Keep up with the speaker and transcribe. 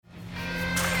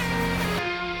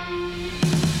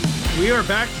We are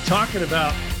back to talking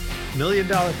about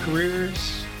million-dollar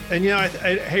careers. And,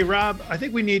 hey, Rob, I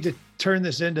think we need to turn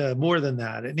this into more than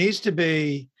that. It needs to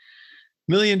be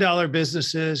million-dollar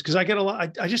businesses, because I get a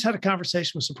lot. I just had a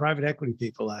conversation with some private equity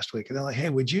people last week, and they're like,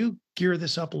 hey, would you gear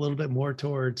this up a little bit more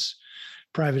towards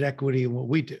private equity and what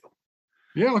we do?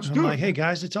 Yeah, let's do it. I'm like, hey,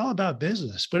 guys, it's all about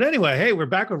business. But anyway, hey, we're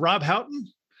back with Rob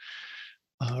Houghton.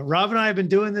 Rob and I have been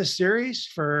doing this series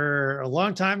for a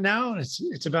long time now. And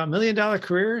it's about million-dollar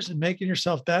careers and making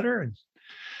yourself better. And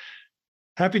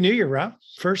Happy New Year, Rob.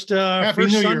 First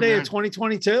Sunday of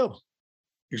 2022.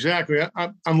 Exactly.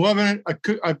 I'm loving it.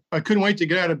 I couldn't wait to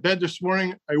get out of bed this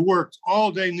morning. I worked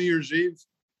all day New Year's Eve,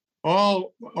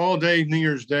 all day New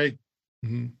Year's Day.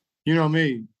 Mm-hmm. You know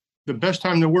me. The best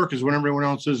time to work is when everyone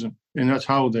else isn't, and that's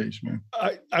holidays, man.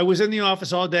 I was in the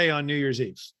office all day on New Year's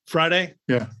Eve. Friday.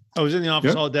 Yeah. I was in the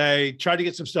office all day, tried to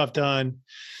get some stuff done.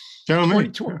 Tell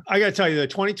me. I got to tell you that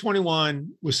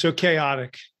 2021 was so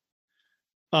chaotic.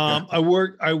 I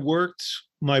worked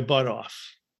my butt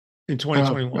off in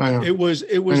 2021. It was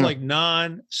like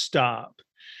nonstop.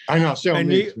 I know. And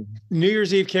New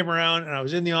Year's Eve came around and I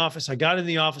was in the office. I got in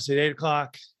the office at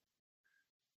 8:00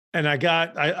 and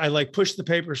I like pushed the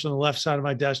papers from the left side of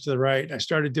my desk to the right. And I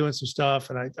started doing some stuff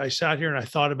and I sat here and I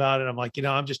thought about it. I'm like,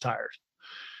 I'm just tired.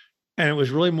 And it was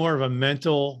really more of a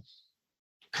mental,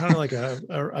 kind of like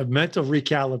a mental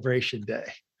recalibration day.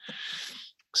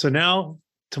 So now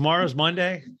tomorrow's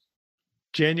Monday,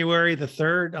 January the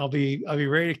 3rd. I'll be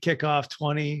ready to kick off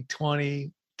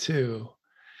 2022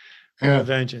 with a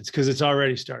vengeance, because it's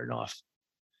already starting off.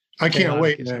 I can't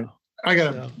wait, man. I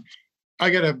got a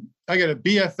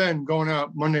BFN going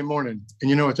out Monday morning, and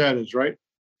you know what that is, right?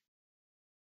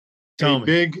 Tell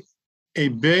me. A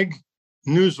big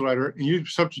newsletter, and you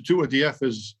substitute what the F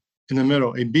is in the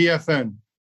middle. A BFN,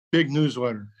 big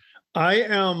newsletter. I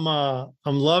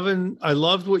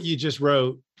loved what you just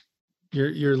wrote.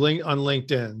 Your link on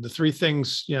LinkedIn. The three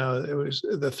things, it was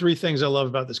the three things I love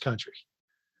about this country.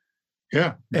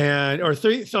 Yeah.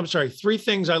 Three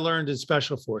things I learned in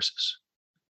special forces.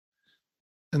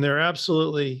 And they're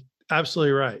absolutely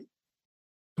right. I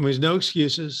mean, there's no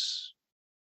excuses.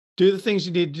 Do the things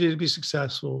you need to do to be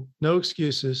successful. No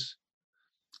excuses.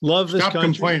 Love this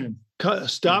country.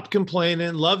 Stop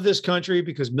complaining. Love this country,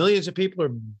 because millions of people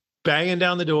are banging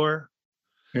down the door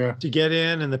to get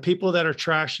in. And the people that are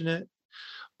trashing it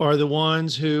are the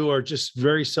ones who are just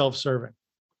very self-serving.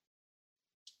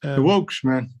 The wokes,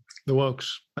 man. The wokes.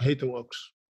 I hate the wokes.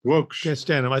 Wokes. Can't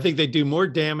stand them. I think they do more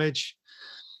damage.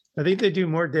 But I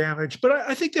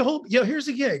think the whole, here's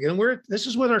the gig. And this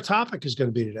is what our topic is going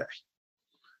to be today.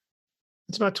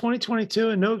 It's about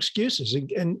 2022 and no excuses.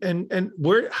 And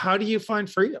how do you find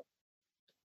freedom?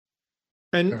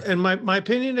 And my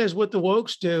opinion is what the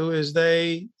wokes do is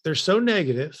they're so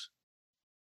negative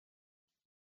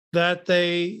that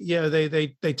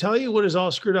they tell you what is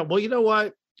all screwed up. Well, you know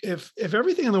what? If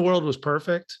everything in the world was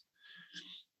perfect,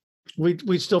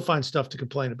 we'd still find stuff to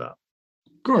complain about.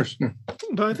 Of course.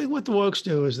 But I think what the wokes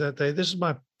do is that this is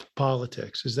my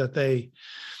politics, is that they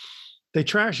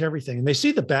trash everything and they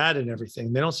see the bad in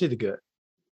everything. They don't see the good.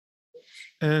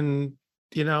 And,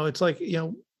 it's like,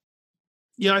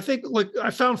 I think, I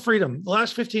found freedom. The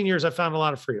last 15 years, I found a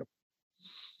lot of freedom.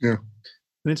 Yeah.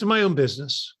 And it's in my own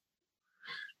business.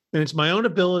 And it's my own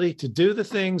ability to do the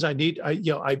things I need. I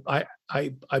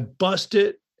bust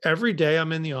it every day.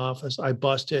 I'm in the office. I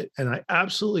bust it. And I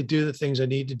absolutely do the things I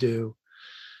need to do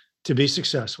to be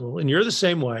successful. And you're the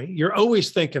same way. You're always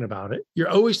thinking about it. You're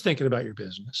always thinking about your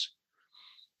business.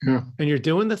 Yeah. And you're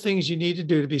doing the things you need to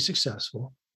do to be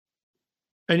successful.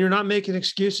 And you're not making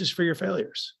excuses for your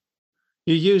failures.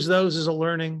 You use those as a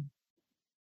learning,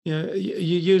 you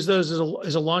use those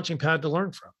as a launching pad to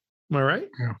learn from. Am I right?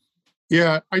 Yeah.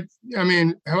 Yeah. I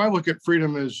mean, how I look at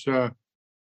freedom is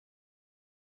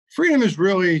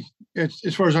really,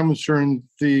 as far as I'm concerned,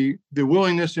 the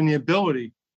willingness and the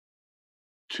ability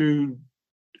to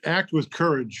act with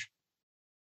courage,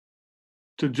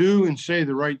 to do and say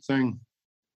the right thing,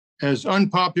 as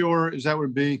unpopular as that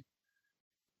would be,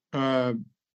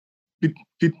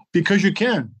 because you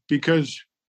can, because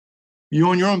you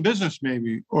own your own business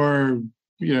maybe, or,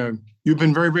 you've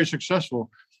been very, very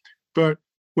successful. But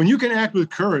when you can act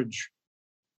with courage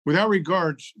without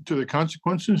regards to the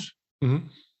consequences, mm-hmm.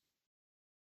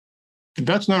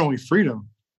 that's not only freedom,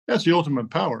 that's the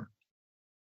ultimate power.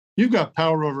 You've got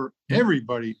power over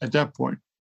everybody at that point.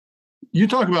 You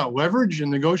talk about leverage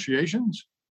and negotiations.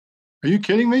 Are you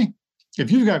kidding me?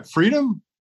 If you've got freedom,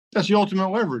 that's the ultimate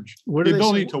leverage. The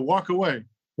ability to walk away.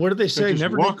 What do they say?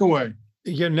 Never walk away.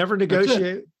 You never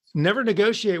negotiate. Never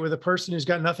negotiate with a person who's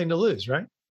got nothing to lose, right?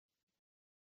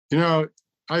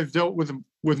 I've dealt with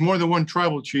more than one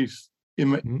tribal chief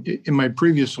Mhm. in my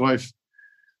previous life.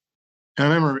 And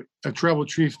I remember a tribal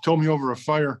chief told me over a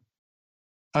fire,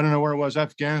 I don't know where it was,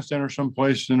 Afghanistan or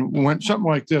someplace, and it went something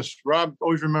like this. Rob,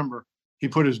 always remember, he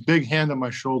put his big hand on my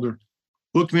shoulder,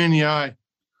 looked me in the eye.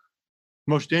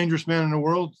 Most dangerous man in the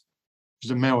world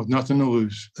is a man with nothing to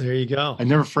lose. There you go. I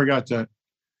never forgot that.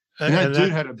 And that And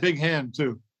dude had a big hand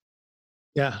too.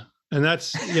 yeah. And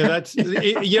that's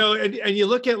and you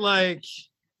look at like,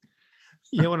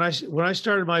 when I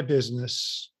started my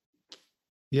business,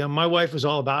 my wife was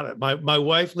all about it. My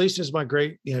wife, Lisa's my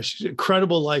great, she's an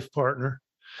incredible life partner,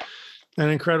 an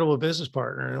incredible business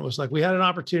partner. And it was like, we had an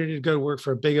opportunity to go to work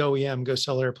for a big OEM, go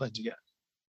sell airplanes again,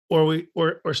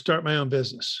 or start my own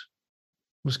business.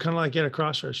 It was kind of like at a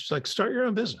crossroads. She's like, start your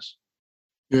own business.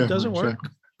 Yeah, It doesn't work.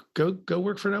 exactly. Go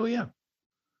work for an OEM.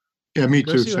 Yeah, me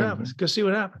Go too. see what happens. Go see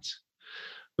what happens.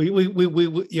 We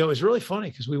it was really funny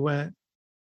because we went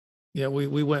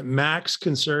max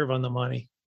conserve on the money,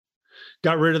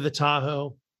 got rid of the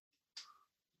Tahoe.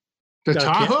 The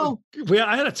Tahoe?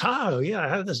 I had a Tahoe. Yeah, I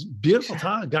had this beautiful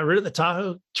Tahoe. Got rid of the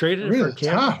Tahoe, traded it for a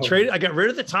Camry. I got rid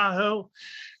of the Tahoe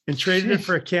and traded it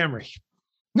for a Camry.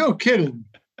 No kidding.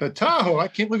 The Tahoe. I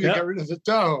can't believe you got rid of the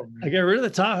Tahoe. I got rid of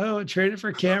the Tahoe and traded for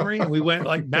a Camry. And we went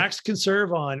like max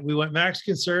conserve on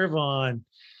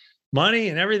money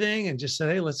and everything, and just said,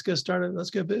 hey, let's go start it.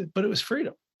 Let's go. But it was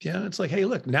freedom. Yeah. It's like, hey,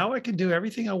 look, now I can do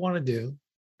everything I want to do.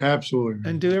 Absolutely.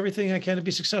 And do everything I can to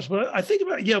be successful. But I think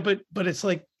about, but it's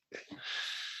like,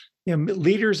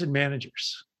 leaders and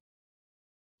managers.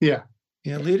 Yeah.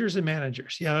 Yeah, leaders and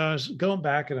managers. Yeah, I was going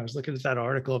back and I was looking at that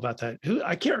article about that.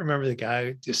 I can't remember the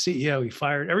guy, the CEO. He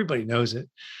fired. Everybody knows it.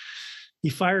 He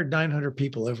fired 900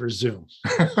 people over Zoom,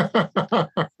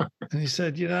 and he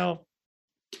said, "You're going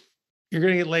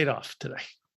to get laid off today."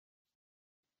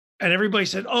 And everybody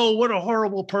said, "Oh, what a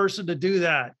horrible person to do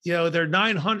that." They're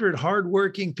 900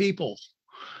 hardworking people,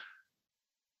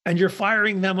 and you're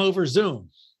firing them over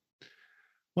Zoom.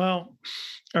 Well,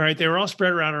 all right, they were all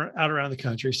spread out around the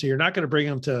country, so you're not going to bring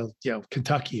them to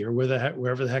Kentucky or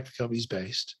wherever the heck the company's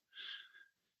based.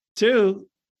 Two,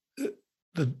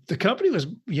 the company was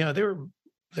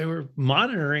they were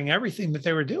monitoring everything that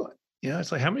they were doing.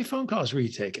 It's like, how many phone calls were you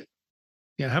taking?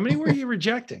 How many were you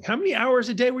rejecting? How many hours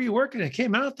a day were you working? It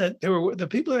came out that the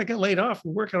people that got laid off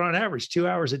were working on average 2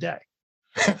 hours a day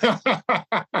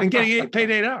and getting paid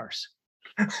 8 hours.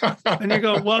 And you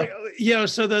go, well,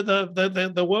 so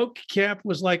the woke camp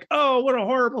was like, oh, what a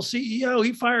horrible CEO.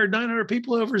 He fired 900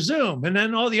 people over Zoom. And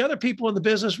then all the other people in the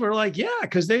business were like, yeah,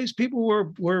 because these people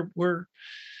were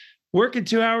working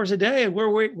 2 hours a day and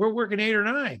we're working 8 or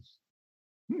 9.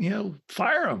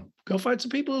 Fire them. Go find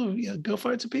some people. Go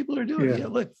find some people who are doing it. Yeah,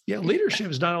 look, leadership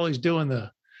is not always doing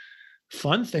the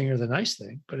fun thing or the nice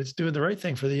thing, but it's doing the right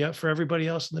thing for everybody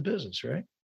else in the business, right?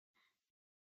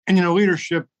 And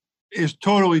leadership is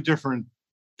totally different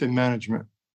than management.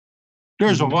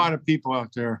 There's a lot of people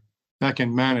out there that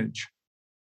can manage,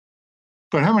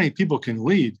 but how many people can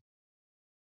lead?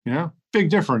 Big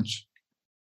difference.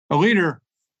 A leader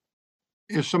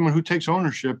is someone who takes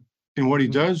ownership in what he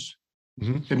does,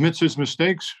 admits his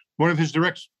mistakes. One of his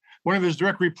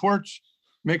direct reports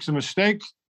makes a mistake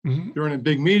during a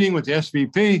big meeting with the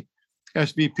SVP.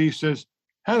 SVP says,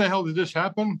 how the hell did this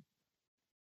happen?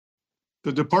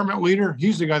 The department leader,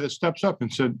 he's the guy that steps up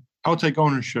and said, I'll take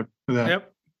ownership for that.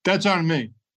 Yep. That's on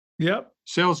me. Yep.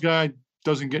 Sales guy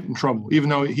doesn't get in trouble, even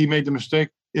though he made the mistake.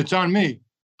 It's on me.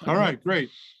 All right,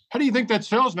 great. How do you think that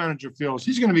sales manager feels?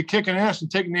 He's going to be kicking ass and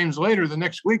taking names later the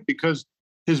next week because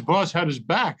his boss had his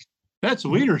back. That's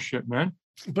leadership, man.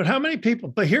 But how many people?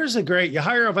 But here's you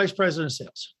hire a vice president of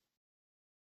sales.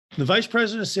 The vice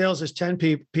president of sales is 10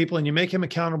 people and you make him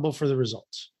accountable for the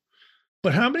results.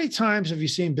 But how many times have you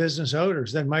seen business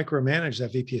owners then micromanage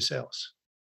that VP of sales?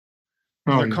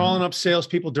 They're calling up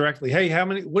salespeople directly. Hey,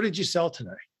 what did you sell today?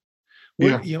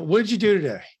 What did you do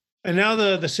today? And now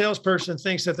the salesperson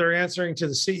thinks that they're answering to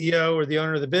the CEO or the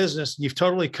owner of the business. And you've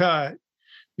totally cut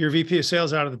your VP of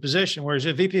sales out of the position. Whereas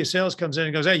if VP of sales comes in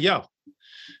and goes, hey,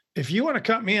 if you want to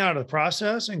cut me out of the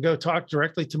process and go talk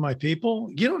directly to my people,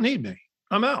 you don't need me.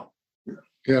 I'm out.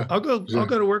 Yeah. I'll go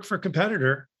to work for a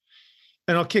competitor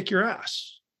and I'll kick your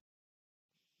ass.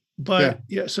 But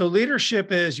so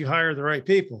leadership is you hire the right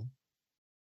people.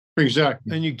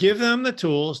 Exactly. And you give them the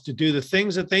tools to do the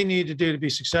things that they need to do to be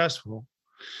successful.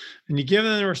 And you give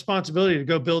them the responsibility to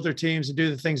go build their teams and do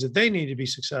the things that they need to be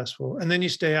successful. And then you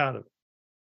stay out of it.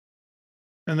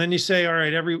 And then you say, all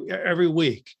right, every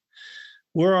week,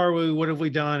 where are we? What have we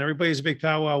done? Everybody's a big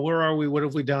powwow. Where are we? What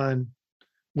have we done?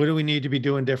 What do we need to be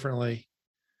doing differently?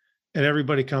 And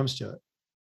everybody comes to it.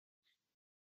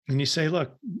 And you say,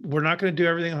 look, we're not going to do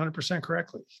everything 100%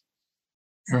 correctly.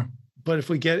 Yeah. But if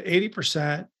we get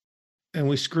 80% and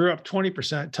we screw up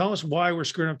 20%, tell us why we're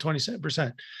screwing up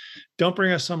 20%. Don't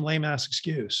bring us some lame ass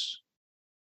excuse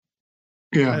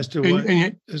Yeah. as to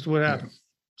what happened.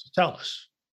 So tell us.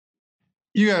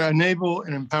 You got to enable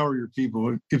and empower your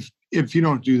people. If you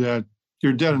don't do that,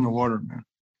 you're dead in the water, man.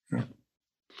 Yeah.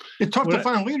 It's tough to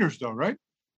find leaders, though, right?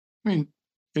 I mean,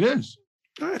 it is.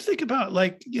 I think about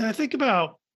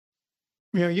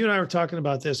you and I were talking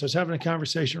about this. I was having a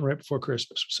conversation right before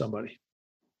Christmas with somebody.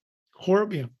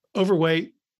 Horrible,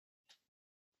 overweight,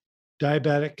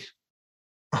 diabetic,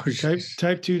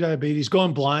 type 2 diabetes,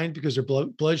 going blind because their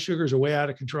blood sugars are way out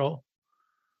of control.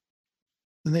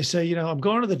 And they say, I'm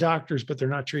going to the doctors, but they're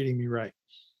not treating me right.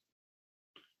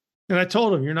 And I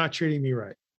told them, you're not treating me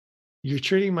right. You're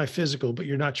treating my physical, but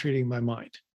you're not treating my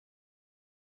mind.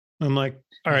 I'm like,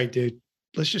 all right, dude,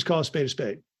 let's just call a spade a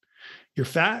spade. You're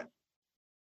fat.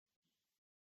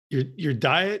 Your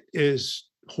diet is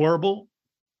horrible.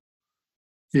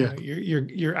 Yeah.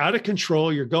 You're out of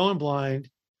control. You're going blind.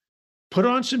 Put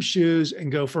on some shoes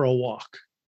and go for a walk.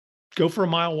 Go for a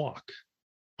mile walk.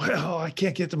 Well, I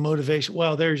can't get the motivation.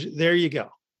 Well, there you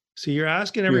go. So you're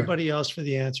asking everybody else for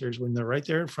the answers when they're right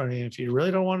there in front of you. If you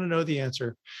really don't want to know the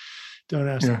answer, don't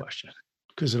ask the question,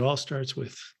 because it all starts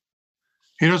with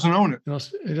he doesn't own it.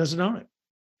 He doesn't own it.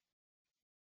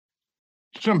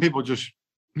 Some people just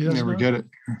never get it.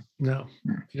 No,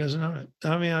 he doesn't own it.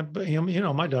 I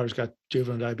mean, my daughter's got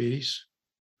juvenile diabetes.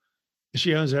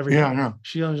 She owns it every day. Yeah, I know.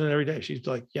 She owns it every day. She's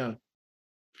like,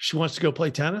 she wants to go play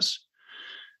tennis.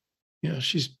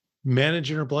 She's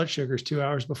managing her blood sugars 2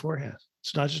 hours beforehand.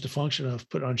 It's not just a function of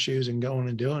put on shoes and going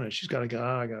and doing it. She's got to go,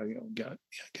 I got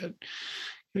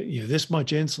this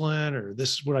much insulin, or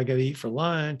this is what I got to eat for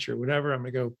lunch, or whatever. I'm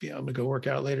going to go work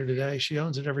out later today. She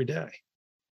owns it every day.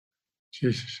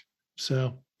 Jesus.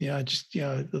 So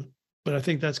but I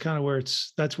think that's kind of where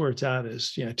it's at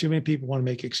is, too many people want to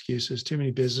make excuses. Too many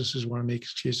businesses want to make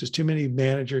excuses. Too many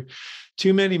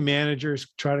managers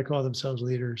try to call themselves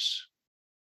leaders.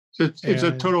 It's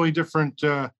a totally different,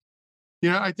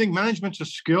 I think management's a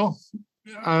skill.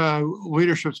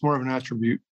 Leadership's more of an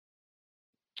attribute.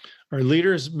 Are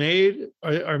leaders made?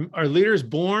 Are leaders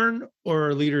born, or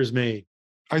are leaders made?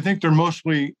 I think they're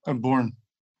mostly born,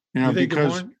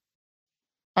 because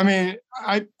I mean,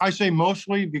 I say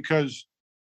mostly because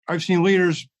I've seen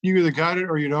leaders, you either got it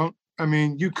or you don't. I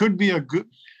mean, you could be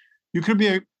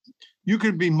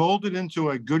molded into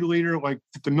a good leader, like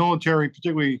the military,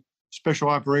 particularly special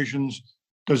operations,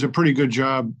 does a pretty good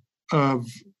job of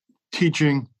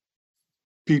teaching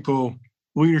people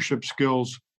leadership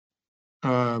skills.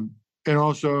 And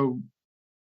also,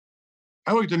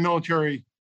 I look at the military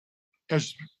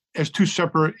as two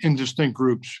separate and distinct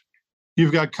groups.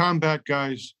 You've got combat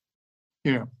guys,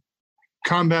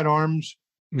 combat arms,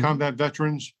 combat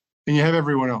veterans, and you have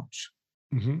everyone else.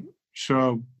 Mm-hmm.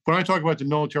 So when I talk about the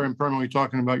military, I'm primarily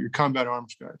talking about your combat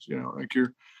arms guys, like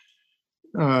your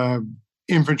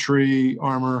infantry,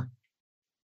 armor,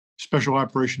 special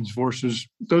operations forces.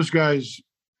 Those guys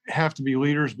have to be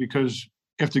leaders, because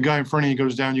if the guy in front of you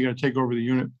goes down, you got to take over the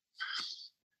unit.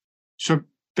 So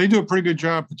they do a pretty good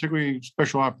job, particularly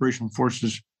special operation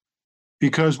forces,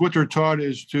 because what they're taught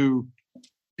is to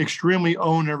extremely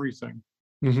own everything.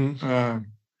 Mm-hmm.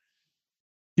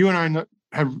 You and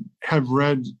I have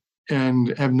read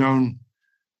and have known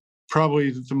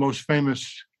probably the most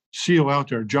famous SEAL out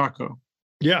there, Jocko.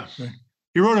 Yeah.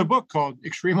 He wrote a book called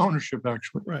Extreme Ownership,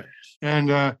 actually. Right.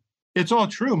 And it's all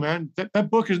true, man. That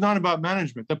book is not about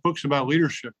management. That book's about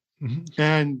leadership. Mm-hmm.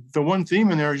 And the one theme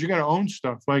in there is you got to own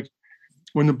stuff. Like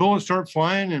when the bullets start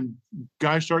flying and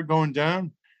guys start going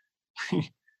down, you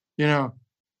got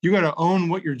to own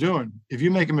what you're doing. If you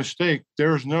make a mistake,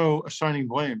 there's no assigning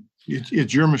blame.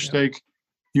 It's your mistake.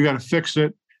 You got to fix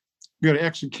it. You got to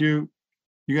execute.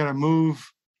 You got to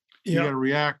move. You got to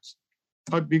react.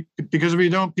 But because if you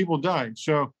don't, people die.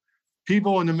 So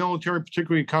people in the military,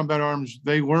 particularly combat arms,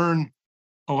 they learn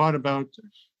a lot about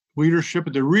leadership.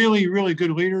 But they're really, really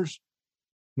good leaders.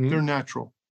 Mm-hmm. They're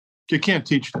natural. You can't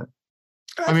teach that.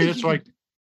 I mean, it's like,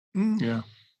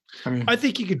 I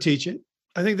think you can teach it.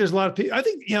 I think there's a lot of people. I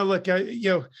think,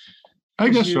 I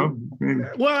guess so. Maybe.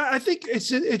 Well, I think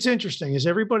it's interesting. Is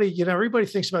everybody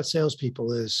thinks about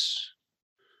salespeople as,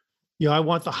 I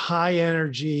want the high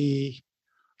energy,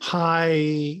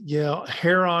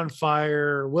 hair on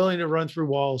fire, willing to run through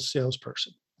walls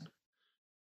salesperson.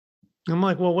 I'm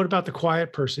like, well, what about the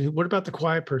quiet person? What about the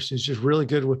quiet person who's just really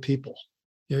good with people?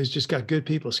 He's just got good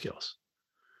people skills.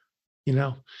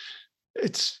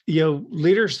 It's,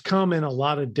 leaders come in a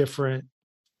lot of different,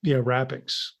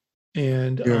 wrappings.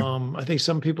 And Yeah. I think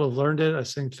some people have learned it. I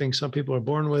think some people are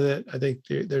born with it. I think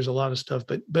there's a lot of stuff,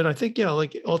 but I think,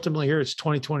 like ultimately here it's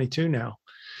 2022 now.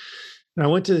 And I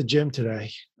went to the gym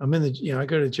today. I'm in the, I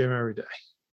go to the gym every day.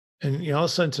 And all of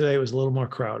a sudden today was a little more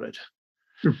crowded.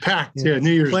 You're packed. Yeah.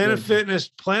 New Year's Planet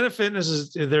Day. Fitness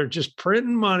is, they're just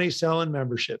printing money, selling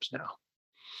memberships now.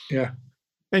 Yeah.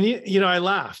 And I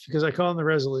laugh because I call them the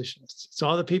resolutionists. It's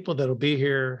all the people that'll be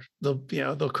here.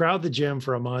 They'll crowd the gym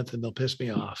for a month and they'll piss me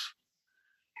off.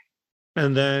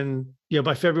 And then,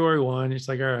 by February 1, it's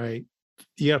like, all right,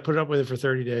 you got to put up with it for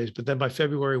 30 days. But then by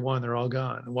February 1, they're all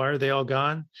gone. And why are they all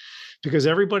gone? Because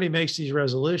everybody makes these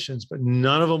resolutions, but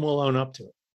none of them will own up to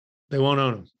it. They won't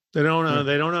own them. They don't own.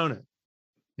 They don't own it.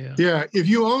 Yeah. Yeah. If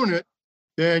you own it,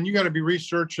 then you got to be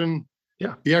researching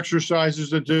the exercises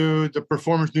to do, the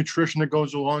performance nutrition that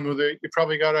goes along with it. You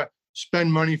probably got to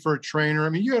spend money for a trainer. I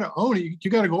mean, you got to own it.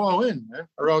 You got to go all in, man,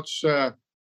 or else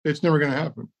it's never going to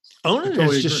happen. Owning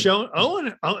it's just showing.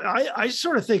 I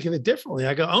sort of think of it differently.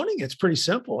 I go, owning it's pretty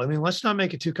simple. I mean, let's not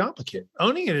make it too complicated.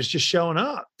 Owning it is just showing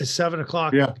up at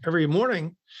 7:00 every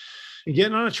morning and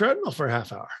getting on a treadmill for a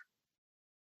half hour.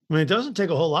 I mean, it doesn't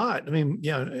take a whole lot. I mean,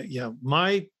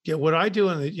 what I do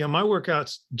in my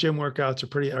workouts, gym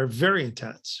workouts are very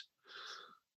intense.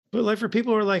 But like for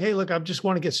people who are like, hey, look, I just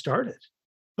want to get started.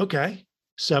 Okay,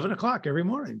 7:00 every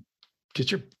morning,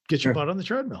 get your butt on the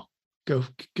treadmill. Go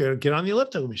get on the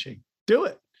elliptical machine. Do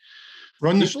it.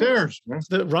 Run the stairs.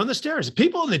 Run the stairs.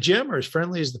 People in the gym are as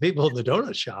friendly as the people in the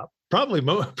donut shop. Probably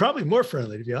more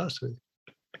friendly, to be honest with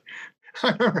you.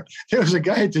 I remember there was a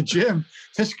guy at the gym.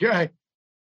 This guy,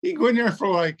 he'd go in there for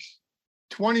like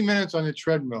 20 minutes on the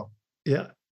treadmill. Yeah.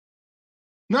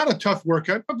 Not a tough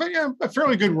workout, but a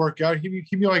fairly good workout. He'd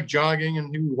be like jogging and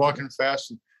he'd be walking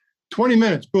fast. And 20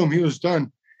 minutes, boom, he was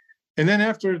done. And then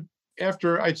after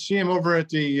I'd see him over at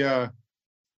the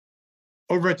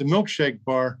milkshake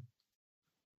bar,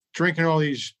 drinking all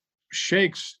these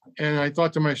shakes, and I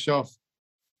thought to myself,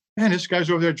 man, this guy's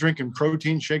over there drinking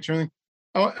protein shakes or anything.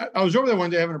 I was over there one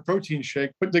day having a protein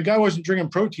shake, but the guy wasn't drinking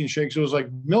protein shakes. It was like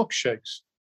milkshakes.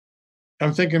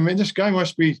 I'm thinking, man,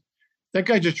 that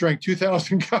guy just drank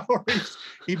 2,000 calories.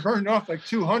 He burned off like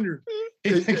 200.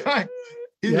 The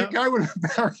guy would have been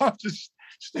better off just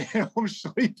staying home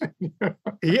sleeping.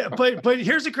 Yeah, but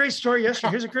here's a great story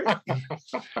yesterday.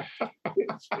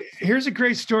 Here's a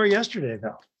great story yesterday,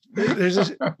 though. There's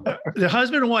the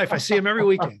husband and wife. I see them every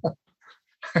weekend.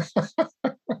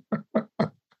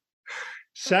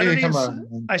 Saturday,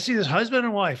 I see this husband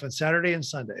and wife on Saturday and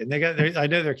Sunday, and I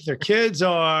know their kids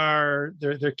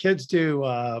their kids do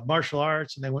martial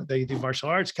arts, and they do martial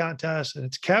arts contests, and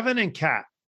it's Kevin and Kat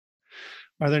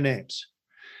are their names.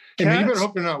 And you better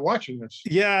hope they're not watching this.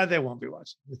 Yeah, they won't be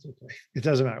watching. It's okay. It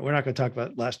doesn't matter. We're not going to talk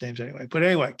about last names anyway. But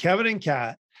anyway, Kevin and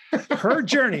Kat, her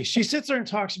journey. She sits there and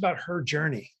talks about her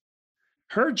journey.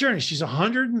 Her journey. She's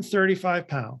 135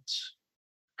 pounds.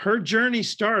 Her journey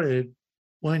started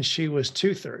when she was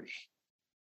 230.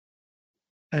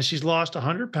 And she's lost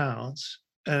 100 pounds.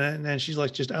 And then she's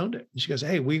like, just owned it. And she goes,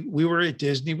 hey, we were at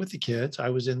Disney with the kids. I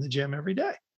was in the gym every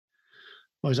day.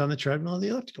 I was on the treadmill and the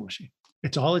elliptical machine.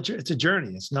 It's a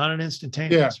journey. It's not an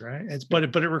instantaneous, right? But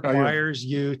it requires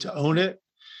you to own it.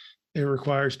 It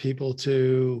requires people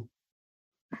to,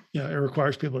 it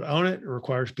requires people to own it. It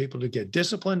requires people to get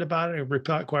disciplined about it. It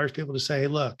requires people to say, hey,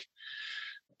 look,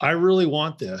 I really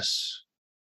want this.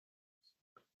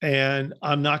 And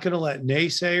I'm not going to let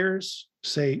naysayers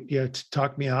say, to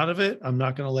talk me out of it. I'm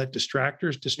not going to let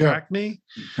distractors distract me.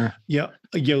 I'm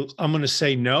going to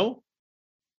say no.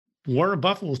 Warren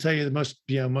Buffett will tell you the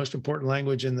most important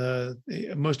language in the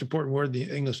most important word in the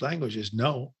English language is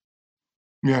no.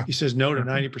 Yeah. He says no to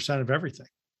 90% of everything.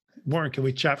 Warren, can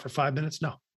we chat for 5 minutes?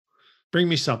 No. Bring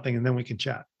me something and then we can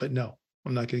chat. But no,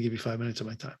 I'm not going to give you 5 minutes of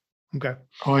my time. Okay.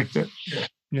 I like that.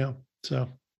 Yeah. So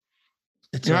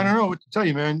I don't know what to tell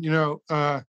you, man.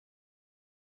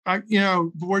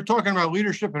 We're talking about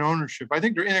leadership and ownership. I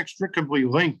think they're inextricably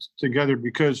linked together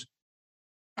because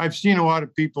I've seen a lot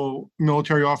of people,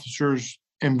 military officers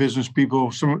and business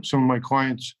people, some of my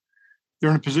clients, they're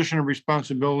in a position of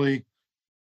responsibility.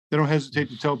 They don't hesitate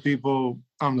to tell people,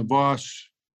 I'm the boss.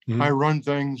 Mm-hmm. I run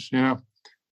things,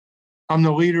 I'm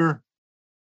the leader.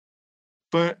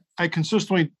 But I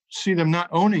consistently see them not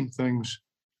owning things.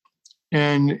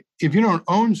 And if you don't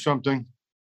own something,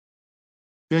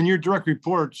 then your direct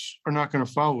reports are not going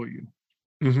to follow you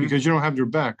because you don't have their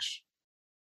backs.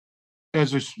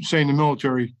 As I say in the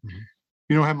military,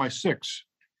 you don't have my six.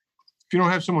 If you don't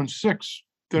have someone six,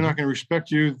 they're not going to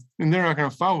respect you and they're not going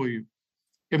to follow you.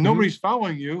 If nobody's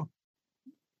following you,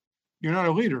 you're not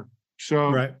a leader.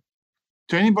 So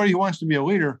to anybody who wants to be a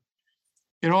leader,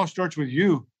 it all starts with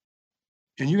you,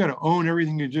 and you got to own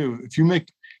everything you do. If you make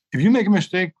a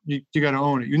mistake, you got to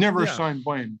own it. You never Yeah. assign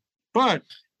blame. But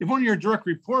if one of your direct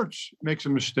reports makes a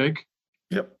mistake,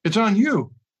 Yep. it's on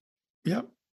you Yep.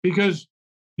 because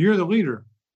you're the leader.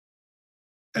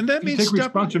 And that You means take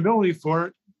responsibility for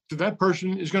it. That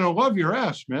person is going to love your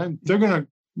ass, man. They're going to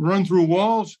run through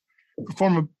walls,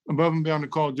 perform above and beyond the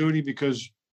call of duty because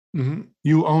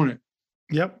you own it.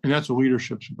 Yep. And that's what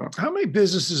leadership's about. How many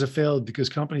businesses have failed because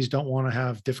companies don't want to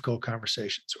have difficult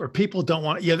conversations or people don't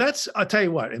want, I'll tell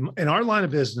you what, in our line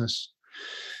of business,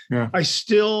 I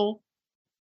still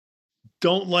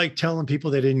don't like telling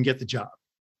people they didn't get the job.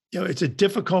 It's a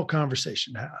difficult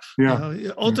conversation to have.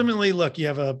 Yeah. Ultimately, look, you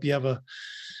have a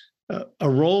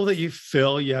role that you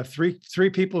fill. You have three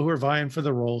people who are vying for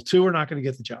the role. 2 are not going to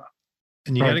get the job.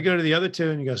 And you got to go to the other 2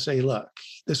 and you go say, look,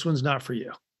 this one's not for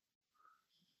you.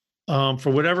 For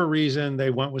whatever reason,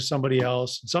 they went with somebody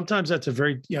else. And sometimes that's a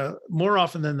very, more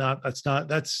often than not,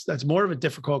 that's more of a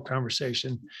difficult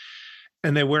conversation.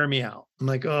 And they wear me out. I'm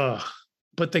like, oh,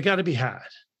 but they got to be had.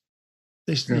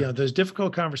 Those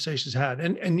difficult conversations had.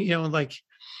 And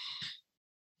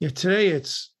today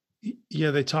it's,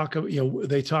 they talk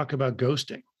about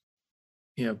ghosting.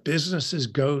 Businesses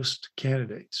ghost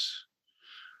candidates,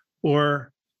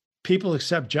 or people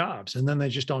accept jobs and then they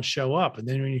just don't show up. And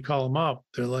then when you call them up,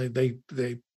 they're like,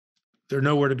 they're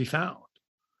nowhere to be found.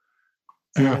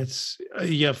 Yeah. And it's,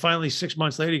 finally 6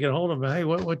 months later, you get a hold of them. Hey,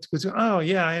 what's oh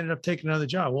yeah, I ended up taking another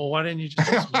job. Well, why didn't you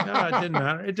just, it didn't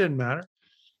matter. It didn't matter.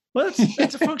 Well,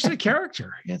 it's a function of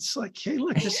character. It's like, hey,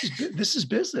 look, this is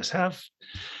business. Have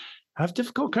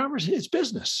difficult conversations. It's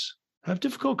business. Have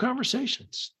difficult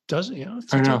conversations. It's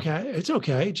okay. It's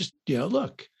okay. Just,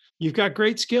 look, you've got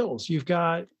great skills. You've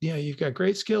got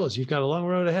great skills. You've got a long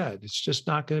road ahead. It's just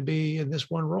not going to be in this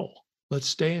one role. Let's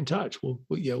stay in touch. We'll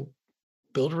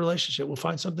build a relationship. We'll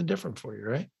find something different for you,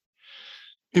 right?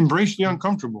 Embrace the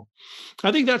uncomfortable.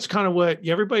 I think that's kind of what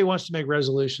everybody wants to make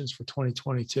resolutions for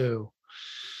 2022.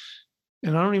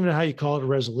 And I don't even know how you call it a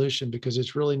resolution because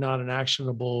it's really not an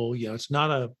actionable, it's not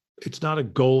a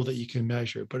goal that you can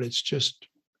measure, but it's just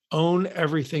own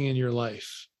everything in your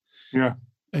life. Yeah.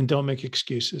 And don't make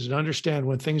excuses and understand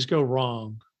when things go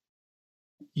wrong,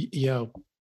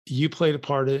 you played a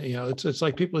part in it. It's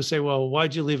like people who say, well,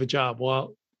 why'd you leave a job?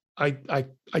 Well, I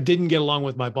didn't get along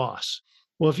with my boss.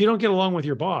 Well, if you don't get along with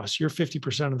your boss, you're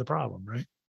 50% of the problem, right?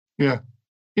 Yeah.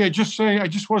 Yeah. Just say, I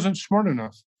just wasn't smart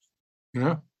enough.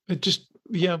 It just,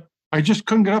 I just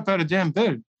couldn't get up out of damn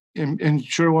bed and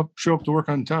show up to work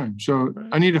on time. So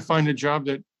I need to find a job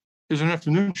that is an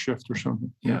afternoon shift or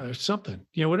something. Yeah, there's something.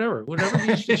 Whatever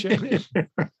needs to change.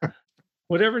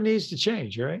 Whatever needs to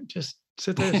change, right? Just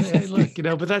sit there and say, hey, look,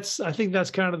 but I think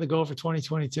that's kind of the goal for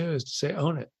 2022 is to say,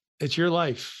 own it. It's your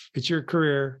life. It's your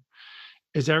career.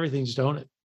 It's everything. Just own it.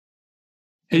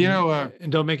 And,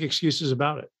 and don't make excuses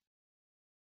about it.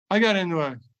 I got into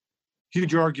a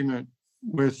huge argument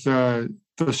with the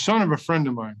son of a friend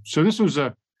of mine. So this was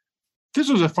a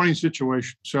funny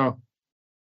situation. So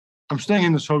I'm staying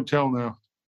in this hotel now,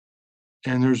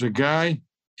 and there's a guy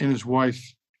and his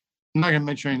wife. I'm not going to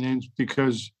mention any names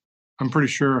because I'm pretty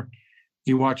sure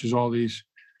he watches all these,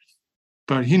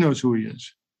 but he knows who he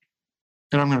is.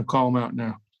 And I'm going to call him out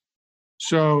now.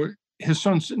 So his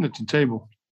son's sitting at the table.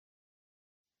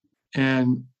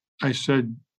 And I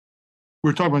said,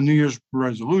 we're talking about New Year's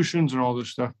resolutions and all this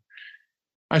stuff.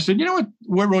 I said,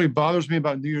 what really bothers me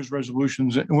about New Year's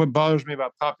resolutions and what bothers me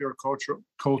about popular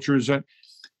culture is that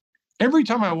every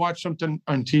time I watch something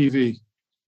on TV,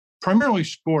 primarily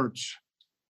sports,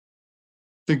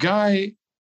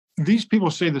 these people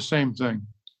say the same thing.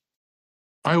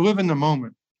 I live in the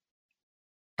moment.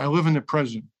 I live in the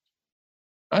present.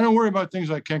 I don't worry about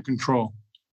things I can't control.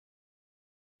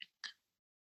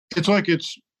 It's like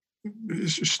it's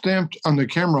stamped on the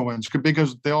camera lens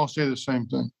because they all say the same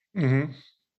thing. Mm-hmm.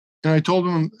 And I told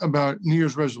them about New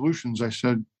Year's resolutions. I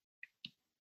said,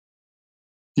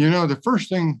 the first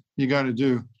thing you got to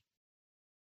do,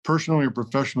 personally or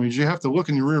professionally, is you have to look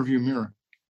in the rearview mirror.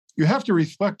 You have to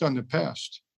reflect on the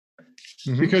past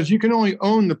because you can only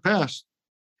own the past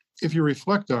if you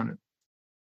reflect on it.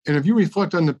 And if you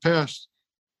reflect on the past,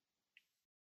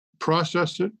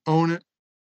 process it, own it,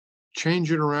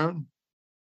 change it around,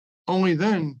 only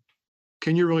then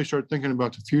can you really start thinking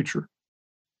about the future.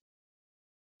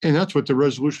 And that's what the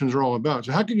resolutions are all about.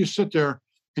 So how can you sit there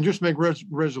and just make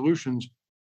resolutions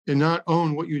and not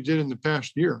own what you did in the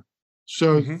past year?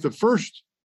 So the first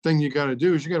thing you got to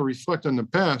do is you got to reflect on the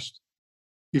past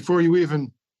before you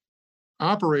even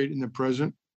operate in the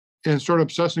present and start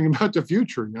obsessing about the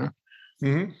future.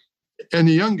 And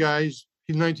the young guy, he's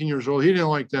 19 years old. He didn't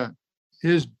like that.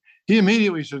 he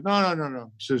immediately says, no, no, no,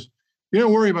 no. He says, you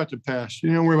don't worry about the past.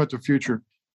 You don't worry about the future.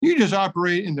 You just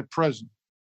operate in the present.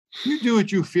 You do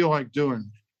what you feel like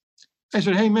doing. I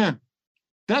said, hey, man,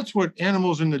 that's what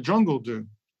animals in the jungle do.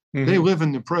 They live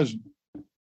in the present.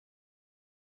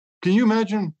 Can you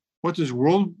imagine what this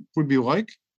world would be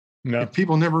like No, if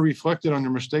people never reflected on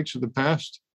their mistakes of the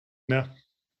past no.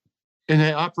 and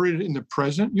they operated in the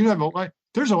present? You'd have a lot.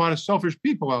 There's a lot of selfish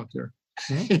people out there.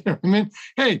 Mhm. You know what I mean,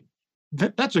 hey,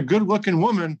 that's a good-looking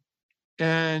woman,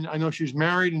 and I know she's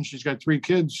married and she's got 3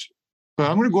 kids, but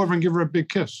I'm going to go over and give her a big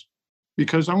kiss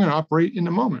because I'm going to operate in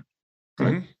the moment.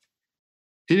 Right? Mhm.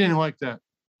 He didn't like that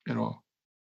at all.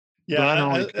 Yeah, But I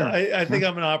don't really care. I think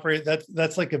I'm going to operate.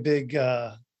 That's like a big,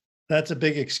 that's a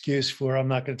big excuse for I'm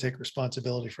not going to take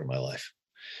responsibility for my life,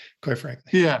 quite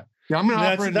frankly. Yeah, yeah, I'm going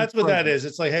to operate. That's what that is.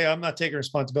 It's like, hey, I'm not taking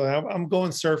responsibility. I'm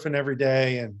going surfing every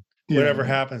day, and whatever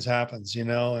happens, happens. You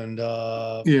know, and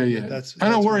yeah. I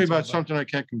don't worry about about. something I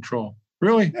can't control.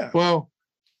 Really? Yeah. Well,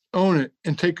 own it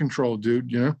and take control,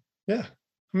 dude. You know? Yeah.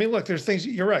 I mean, look, there's things.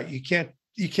 You're right. You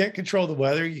can't control the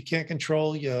weather. You can't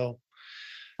control. You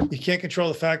can't control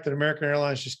the fact that American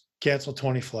Airlines just canceled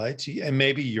 20 flights, and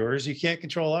maybe yours. You can't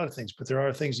control a lot of things, but there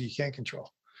are things that you can't control.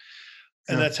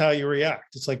 And that's how you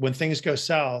react. It's like when things go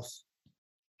south,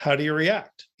 how do you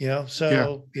react?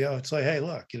 So, it's like, hey,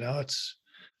 look,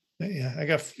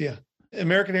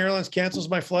 American Airlines cancels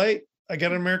my flight. I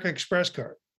got an American Express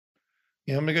card.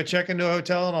 I'm going to go check into a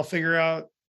hotel and I'll figure out,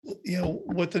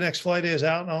 what the next flight is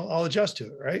out, and I'll adjust to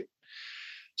it. Right.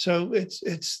 So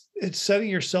it's setting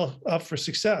yourself up for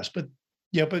success, but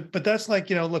that's like,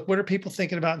 look, what are people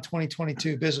thinking about in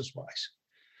 2022 business wise?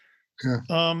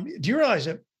 Yeah. Do you realize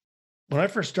that when I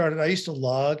first started, I used to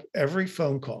log every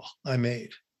phone call I made.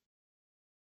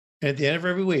 And at the end of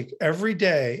every week, every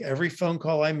day, every phone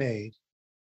call I made,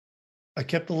 I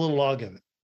kept a little log of it.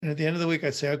 And at the end of the week,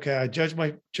 I'd say, okay, I judge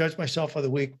myself for the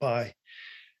week by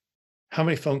how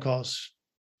many phone calls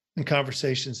and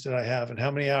conversations did I have, and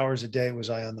how many hours a day was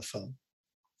I on the phone?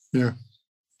 Yeah.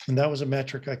 And that was a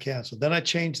metric I canceled. Then I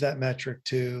changed that metric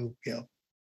to,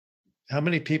 how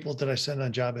many people did I send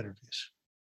on job interviews?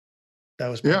 That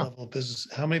was my level of business.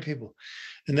 How many people?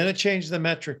 And then it changed the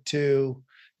metric to,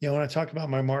 when I talk about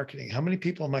my marketing, how many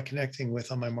people am I connecting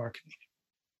with on my marketing?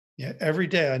 Yeah. Every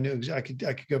day I knew I could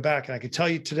go back and I could tell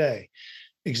you today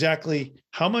exactly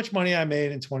how much money I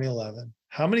made in 2011,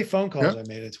 how many phone calls I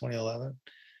made in 2011,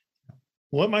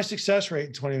 what my success rate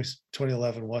in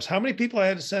 2011 was, how many people I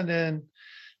had to send in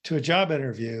to a job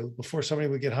interview before somebody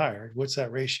would get hired. What's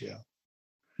that ratio?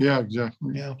 Yeah,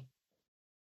 exactly. Yeah.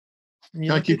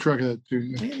 I keep track of that too.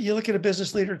 You look at a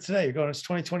business leader today, you're going, it's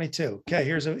 2022. Okay,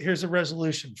 here's a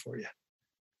resolution for you.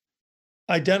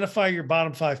 Identify your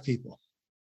bottom 5 people.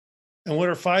 And what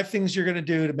are 5 things you're going to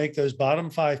do to make those bottom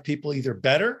 5 people either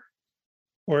better,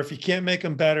 or if you can't make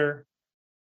them better,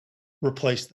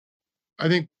 replace them? I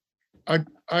think I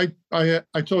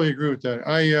totally agree with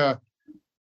that.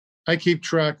 I keep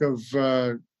track of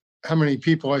how many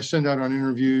people I send out on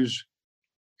interviews,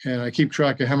 and I keep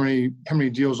track of how many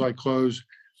deals I close.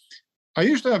 I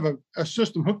used to have a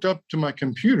system hooked up to my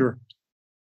computer.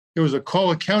 It was a call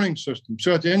accounting system.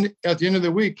 So at the end of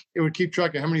the week, it would keep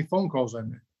track of how many phone calls I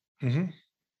made. Mm-hmm.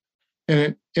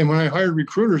 And when I hired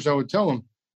recruiters, I would tell them,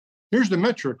 here's the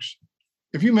metrics.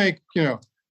 If you make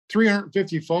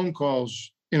 350 phone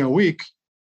calls in a week,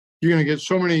 you're going to get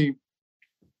so many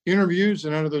interviews,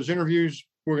 and out of those interviews,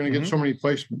 we're going to get so many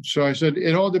placements. So I said,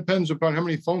 it all depends upon how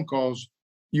many phone calls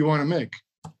you want to make.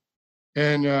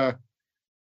 And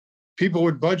people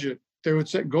would budget. They would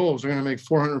set goals. They're going to make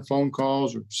 400 phone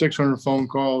calls or 600 phone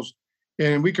calls.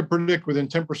 And we could predict within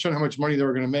 10% how much money they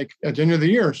were going to make at the end of the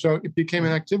year. So it became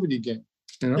an activity game.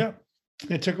 Yeah.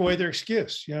 It took away their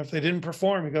excuse. If they didn't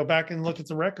perform, you go back and look at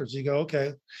the records. You go,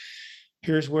 okay,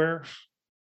 here's where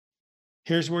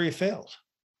you failed.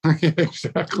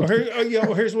 Exactly.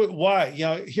 Or here's why.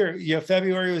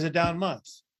 February was a down month.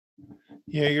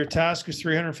 Your task was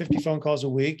 350 phone calls a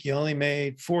week. You only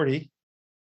made 40.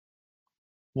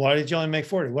 Why did you only make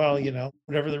 40? Well,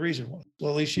 whatever the reason was.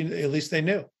 Well, at least they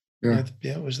knew. Yeah.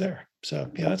 It was there.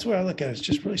 So that's the way I look at it. It's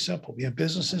just really simple.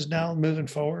 Businesses now moving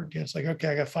forward. It's like, okay,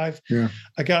 I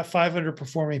got 5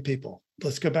 underperforming people.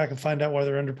 Let's go back and find out why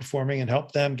they're underperforming and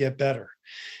help them get better.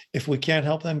 If we can't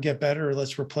help them get better,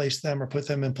 let's replace them or put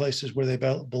them in places where they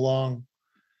belong,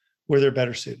 where they're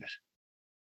better suited.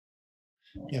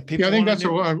 People. Yeah, I think that's a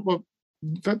lot. Well,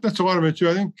 that's a lot of it too.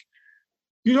 I think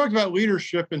you talked about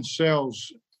leadership and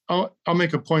sales. I'll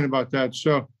make a point about that.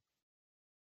 So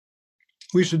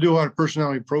we used to do a lot of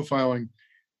personality profiling,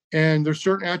 and there's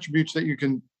certain attributes that you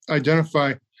can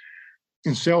identify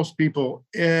in salespeople.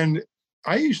 And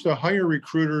I used to hire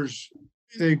recruiters.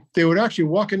 They would actually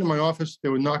walk into my office. They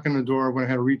would knock on the door when I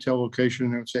had a retail location,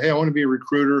 and they would say, "Hey, I want to be a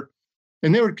recruiter."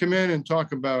 And they would come in and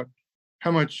talk about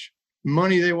how much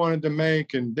money they wanted to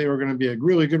make, and they were going to be a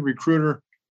really good recruiter.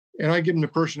 And I give them the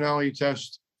personality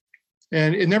test.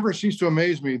 And it never ceased to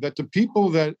amaze me that the people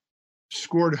that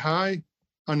scored high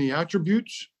on the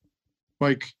attributes,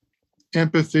 like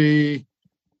empathy,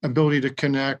 ability to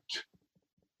connect,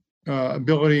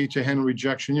 ability to handle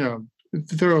rejection,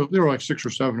 there were like 6 or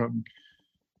 7 of them.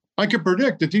 I could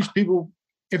predict that these people,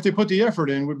 if they put the effort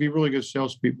in, would be really good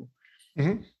salespeople.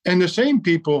 Mm-hmm. And the same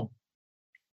people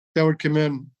that would come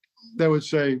in, that would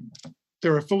say they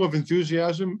were full of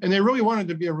enthusiasm and they really wanted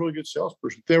to be a really good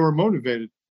salesperson. They were motivated.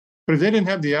 But if they didn't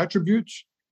have the attributes,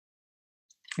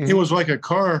 it was like a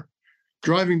car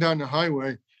driving down the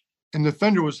highway and the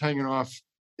fender was hanging off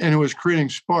and it was creating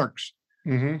sparks.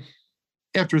 Mm-hmm.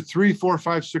 After 3, 4,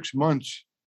 5, 6 months,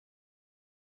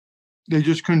 they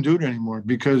just couldn't do it anymore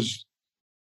because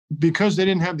they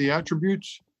didn't have the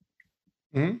attributes.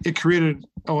 It created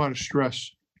a lot of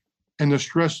stress, and the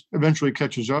stress eventually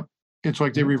catches up. It's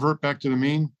like they revert back to the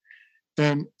mean,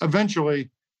 and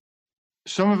eventually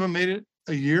some of them made it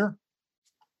a year,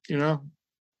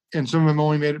 and some of them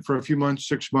only made it for a few months,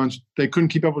 6 months. They couldn't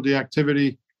keep up with the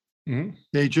activity.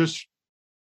 They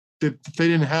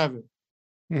didn't have it.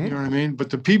 You know what I mean? But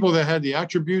the people that had the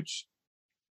attributes,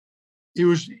 it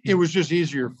was just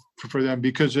easier for them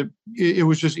because it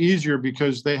was just easier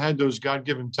because they had those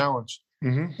God-given talents.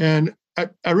 And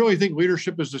I really think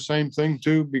leadership is the same thing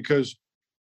too, because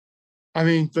I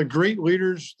mean, the great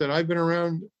leaders that I've been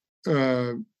around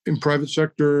in private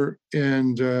sector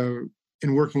and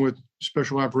in working with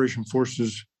special operation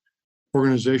forces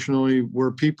organizationally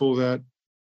were people that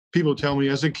people tell me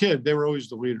as a kid, they were always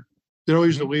the leader. They're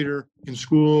always the leader in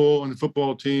school, on the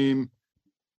football team,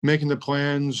 making the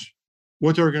plans,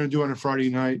 what they were going to do on a Friday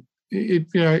night.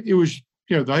 It was,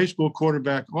 the high school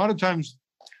quarterback. A lot of times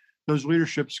those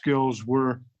leadership skills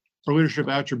or leadership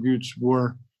attributes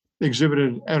were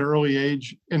exhibited at an early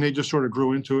age and they just sort of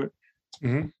grew into it.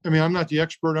 I mean, I'm not the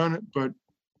expert on it, but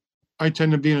I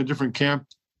tend to be in a different camp,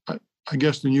 I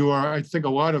guess, than you are. I think a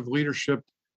lot of leadership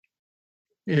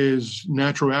is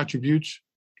natural attributes.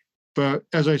 But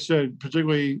as I said,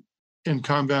 particularly in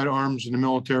combat arms in the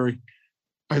military,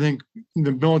 I think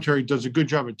the military does a good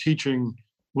job of teaching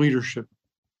leadership,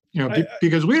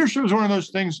 because leadership is one of those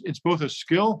things, it's both a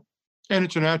skill and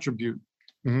it's an attribute.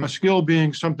 A skill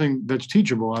being something that's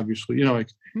teachable, obviously, like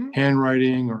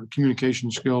handwriting or communication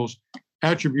skills.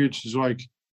 Attributes is like,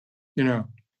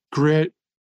 grit,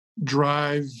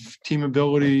 drive, team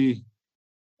ability,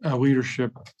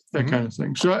 leadership, that kind of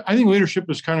thing. So I think leadership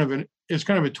is kind of a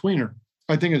tweener.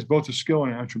 I think it's both a skill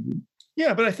and an attribute.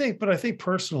 Yeah, but I think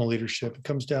personal leadership, it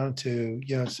comes down to,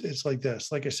 it's like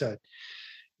this. Like I said,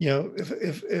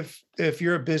 if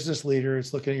you're a business leader,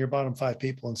 it's looking at your bottom 5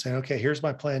 people and saying, okay, here's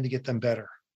my plan to get them better.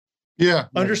 Yeah.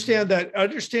 Understand that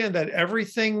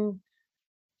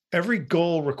every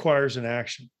goal requires an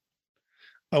action.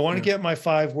 I want to get my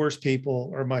 5 worst people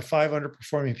or my 5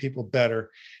 underperforming people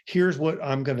better. Here's what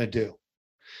I'm going to do.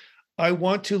 I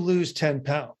want to lose 10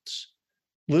 pounds.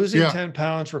 Losing 10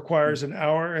 pounds requires an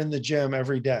hour in the gym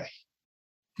every day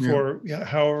for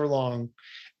however long.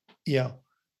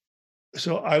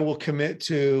 So I will commit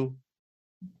to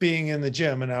being in the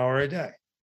gym an hour a day.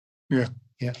 Yeah.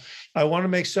 I want to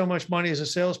make so much money as a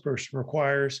salesperson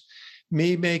requires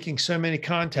me making so many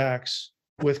contacts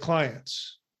with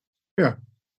clients.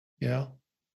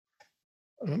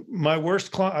 My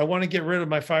worst client, I want to get rid of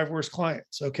my 5 worst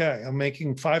clients. Okay. I'm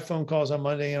making 5 phone calls on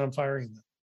Monday and I'm firing them.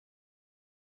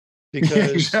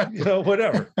 Because,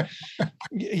 whatever.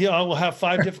 I will have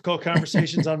 5 difficult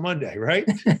conversations on Monday, right?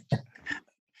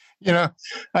 I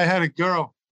had a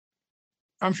girl,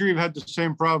 I'm sure you've had the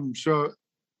same problem. So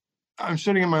I'm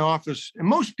sitting in my office and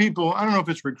most people, I don't know if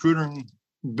it's recruiting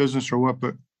business or what,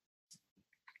 but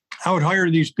I would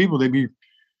hire these people. They'd be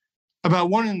about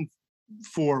 1 in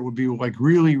 4 would be like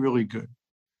really, really good.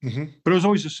 But it was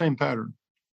always the same pattern.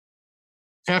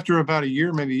 After about a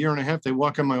year, maybe a year and a half, they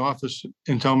walk in my office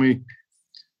and tell me,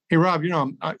 hey, Rob,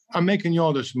 I'm making you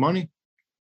all this money.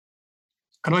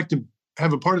 I'd like to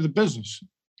have a part of the business.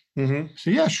 So,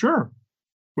 yeah, sure.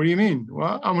 What do you mean?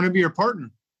 Well, I'm going to be your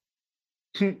partner.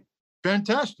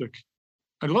 Fantastic.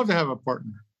 I'd love to have a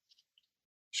partner.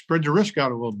 Spread the risk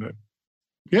out a little bit.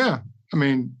 Yeah. I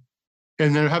mean,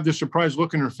 and then have this surprised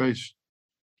look in her face.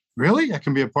 Really? I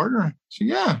can be a partner? So,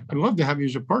 yeah, I'd love to have you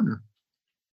as a partner.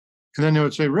 And then they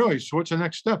would say, really? So what's the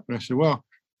next step? And I said, well,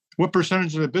 what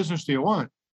percentage of the business do you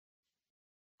want?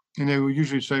 And they would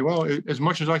usually say, well, as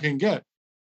much as I can get.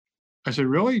 I said,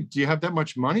 really? Do you have that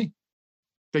much money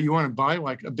that you want to buy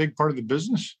like a big part of the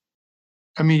business?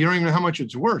 I mean, you don't even know how much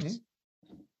it's worth.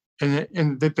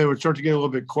 And that they would start to get a little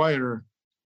bit quieter.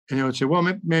 And they would say, well,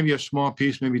 maybe a small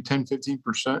piece, maybe 10, 15%.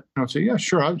 And I would say, yeah,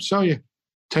 sure. I would sell you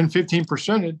 10,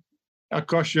 15%. That'll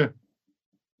cost you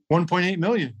 1.8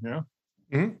 million, you know?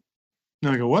 Mm-hmm.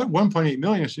 And I go, what? 1.8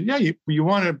 million? I said, yeah, you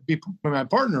want to be my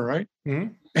partner, right?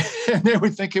 Mm-hmm. And they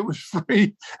would think it was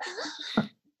free.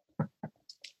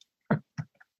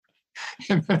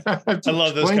 I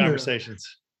love those conversations.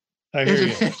 I hear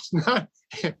you.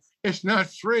 It's not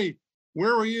free.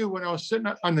 Where were you when I was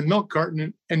sitting on the milk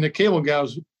carton and the cable guy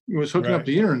was hooking up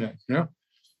the internet? You know,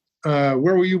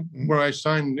 where were you where I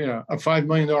signed a $5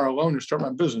 million loan to start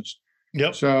my business?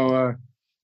 Yep. So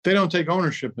they don't take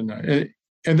ownership in that.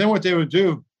 And then what they would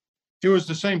do, it was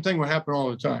the same thing would happen all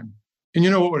the time. And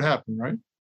you know what would happen, right?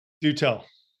 Do tell.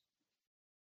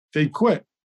 They'd quit,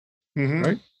 Mm-hmm.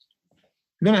 right? And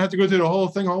then I have to go through the whole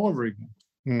thing all over again.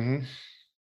 Mm-hmm.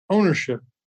 Ownership,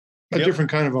 a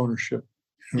different kind of ownership.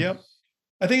 Yep.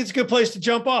 I think it's a good place to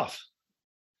jump off.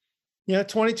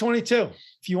 2022.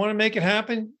 If you want to make it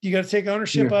happen, you got to take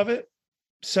ownership of it,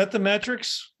 set the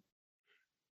metrics.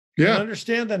 Yeah. And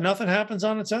understand that nothing happens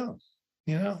on its own.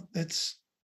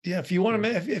 If you want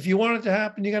to, if you want it to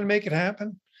happen, you got to make it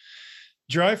happen.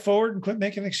 Drive forward and quit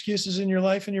making excuses in your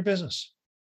life and your business.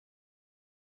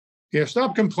 Yeah.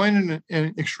 Stop complaining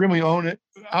and extremely own it.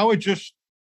 I want to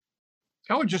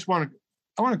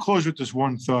close with this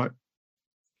one thought.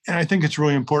 And I think it's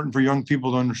really important for young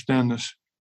people to understand this.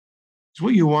 It's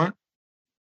what you want.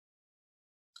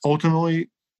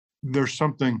 Ultimately, there's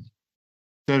something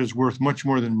that is worth much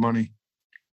more than money,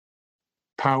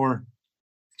 power,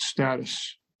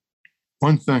 status.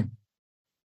 One thing,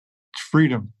 it's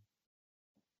freedom.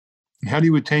 And how do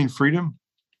you attain freedom?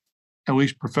 At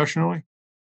least professionally,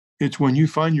 it's when you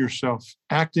find yourself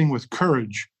acting with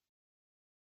courage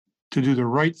to do the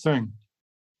right thing,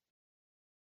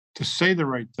 to say the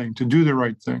right thing, to do the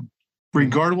right thing,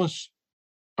 regardless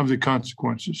of the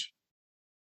consequences.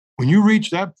 When you reach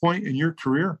that point in your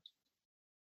career,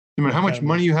 no matter how much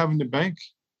money you have in the bank,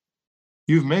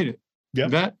 you've made it. Yep.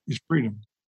 That is freedom.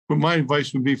 But my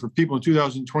advice would be for people in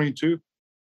 2022,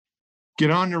 get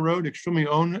on the road, extremely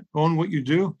own what you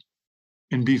do,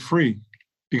 and be free,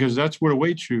 because that's what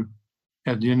awaits you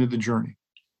at the end of the journey.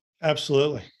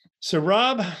 Absolutely. So,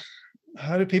 Rob,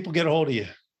 how do people get a hold of you?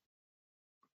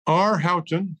 R.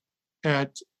 Houghton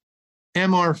at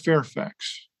MR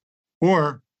Fairfax,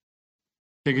 or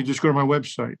they could just go to my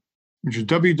website, which is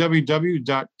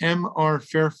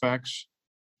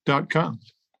www.mrfairfax.com.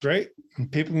 Great. And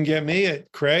people can get me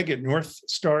at Craig at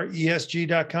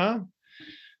northstaresg.com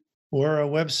or a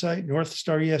website,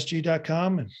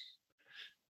 northstaresg.com, and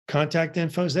contact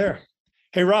info's there.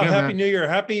 Hey, Rob, happy New Year.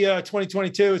 Happy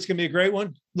 2022. It's going to be a great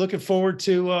one. Looking forward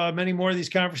to many more of these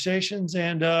conversations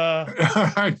and All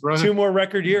right, 2 more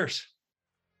record years.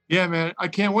 Yeah, man. I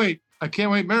can't wait.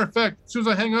 Matter of fact, as soon as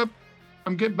I hang up,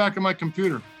 I'm getting back on my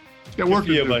computer. It's got work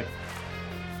to do. Buddy.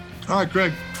 All right,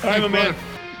 Craig. All right, my man.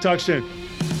 Talk soon.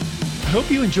 I hope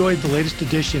you enjoyed the latest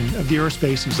edition of the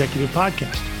Aerospace Executive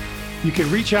Podcast. You can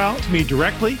reach out to me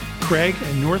directly, Craig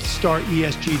at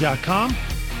northstaresg.com,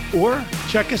 or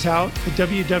check us out at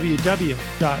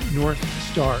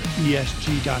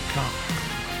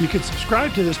www.northstaresg.com. You can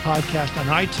subscribe to this podcast on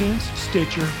iTunes,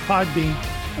 Stitcher, Podbean,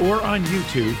 or on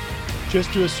YouTube.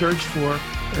 Just do a search for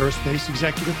Aerospace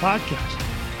Executive Podcast.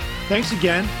 Thanks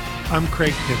again. I'm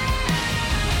Craig Piven.